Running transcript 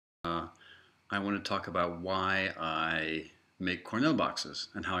I want to talk about why I make Cornell boxes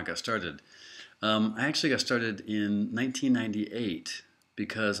and how I got started. I actually got started in 1998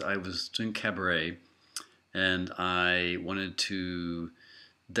 because I was doing cabaret and I wanted to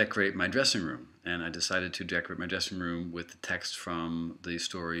decorate my dressing room. And I decided to decorate my dressing room with the text from the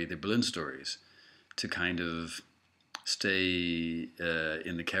story, the Berlin Stories, to kind of stay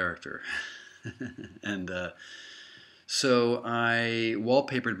in the character. and so I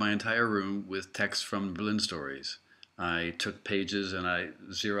wallpapered my entire room with text from Berlin Stories. I took pages and I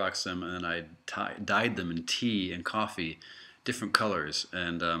Xeroxed them and then I dyed them in tea and coffee, different colors,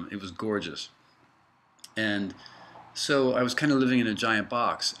 and it was gorgeous. And so I was kind of living in a giant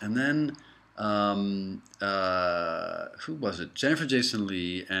box. And then, who was it? Jennifer Jason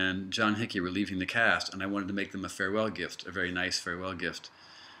Leigh and John Hickey were leaving the cast, and I wanted to make them a farewell gift, a very nice farewell gift.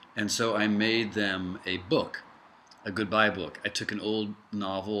 And so I made them a book, a goodbye book. I took an old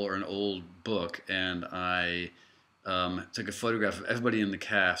novel or an old book, and I took a photograph of everybody in the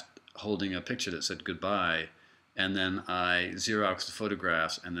cast holding a picture that said goodbye, and then I Xeroxed the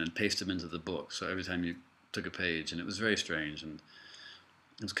photographs and then pasted them into the book. So every time you took a page, and it was very strange, and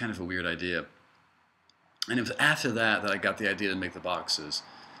it was kind of a weird idea. And it was after that that I got the idea to make the boxes.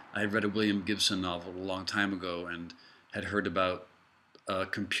 I had read a William Gibson novel a long time ago and had heard about a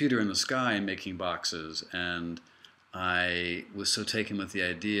computer in the sky making boxes, and I was so taken with the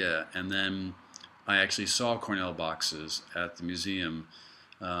idea. And then I actually saw Cornell boxes at the museum.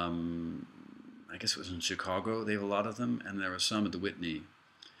 I guess it was in Chicago. They have a lot of them, and there were some at the Whitney.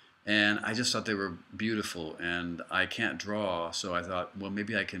 And I just thought they were beautiful, and I can't draw, so I thought, well,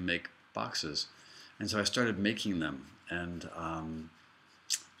 maybe I can make boxes. And so I started making them, and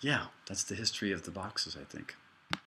yeah, that's the history of the boxes, I think.